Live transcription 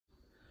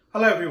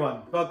Hello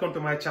everyone, welcome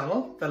to my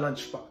channel, The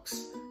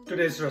Lunchbox.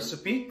 Today's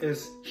recipe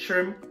is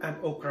shrimp and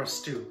okra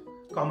stew,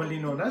 commonly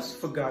known as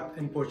fugate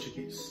in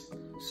Portuguese.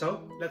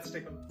 So let's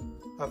take a look.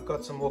 I've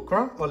got some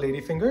okra or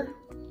ladyfinger,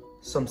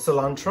 some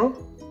cilantro,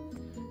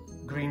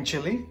 green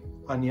chili,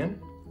 onion,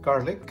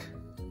 garlic,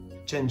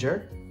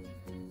 ginger,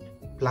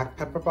 black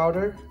pepper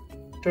powder,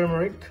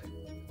 turmeric,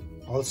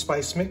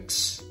 allspice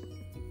mix,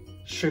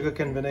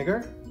 sugarcane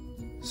vinegar,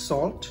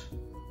 salt,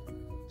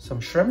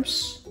 some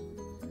shrimps,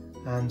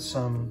 and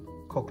some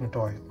coconut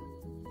oil.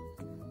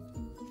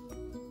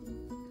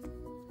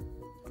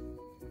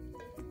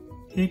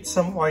 Heat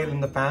some oil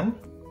in the pan.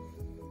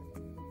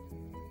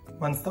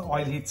 Once the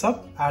oil heats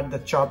up, add the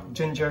chopped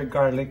ginger,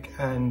 garlic,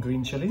 and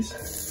green chilies.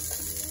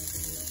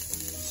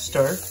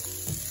 Stir.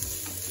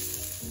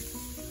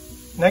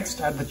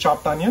 Next, add the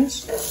chopped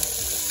onions.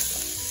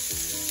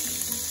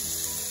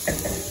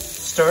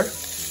 Stir.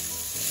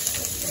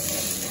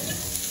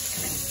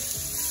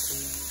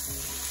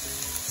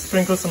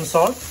 Sprinkle some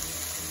salt.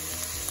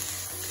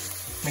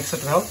 Mix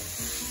it well.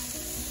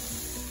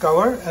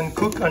 Cover and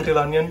cook until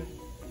onion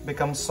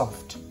becomes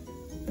soft.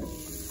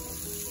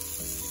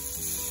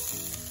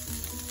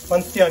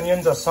 Once the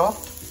onions are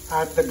soft,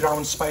 add the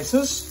ground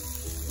spices.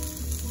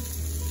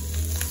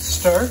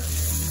 Stir.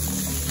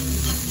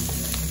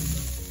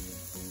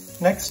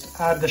 Next,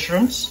 add the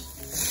shrimps.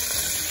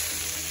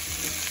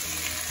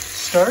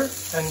 Stir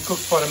and cook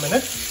for a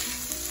minute.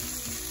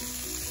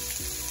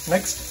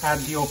 Next, add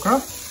the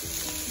okra.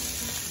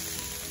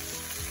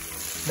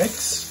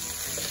 Mix.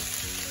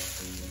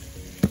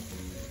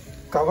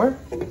 Cover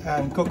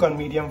and cook on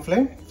medium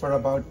flame for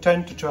about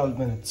 10 to 12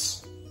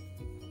 minutes.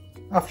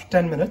 After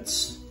 10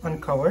 minutes,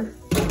 uncover.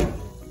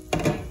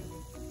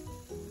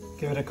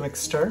 Give it a quick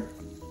stir.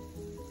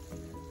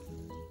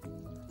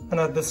 And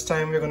at this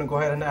time, we're going to go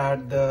ahead and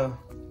add the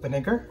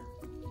vinegar.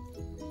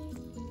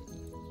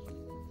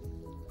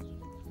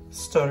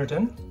 Stir it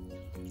in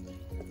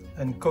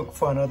and cook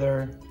for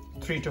another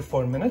 3 to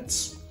 4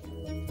 minutes.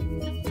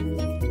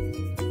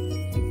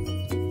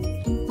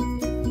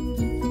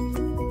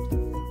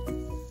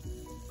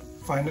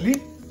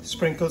 Finally,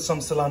 sprinkle some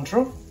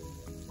cilantro,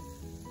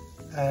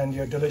 and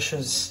your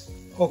delicious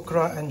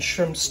okra and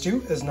shrimp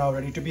stew is now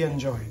ready to be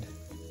enjoyed.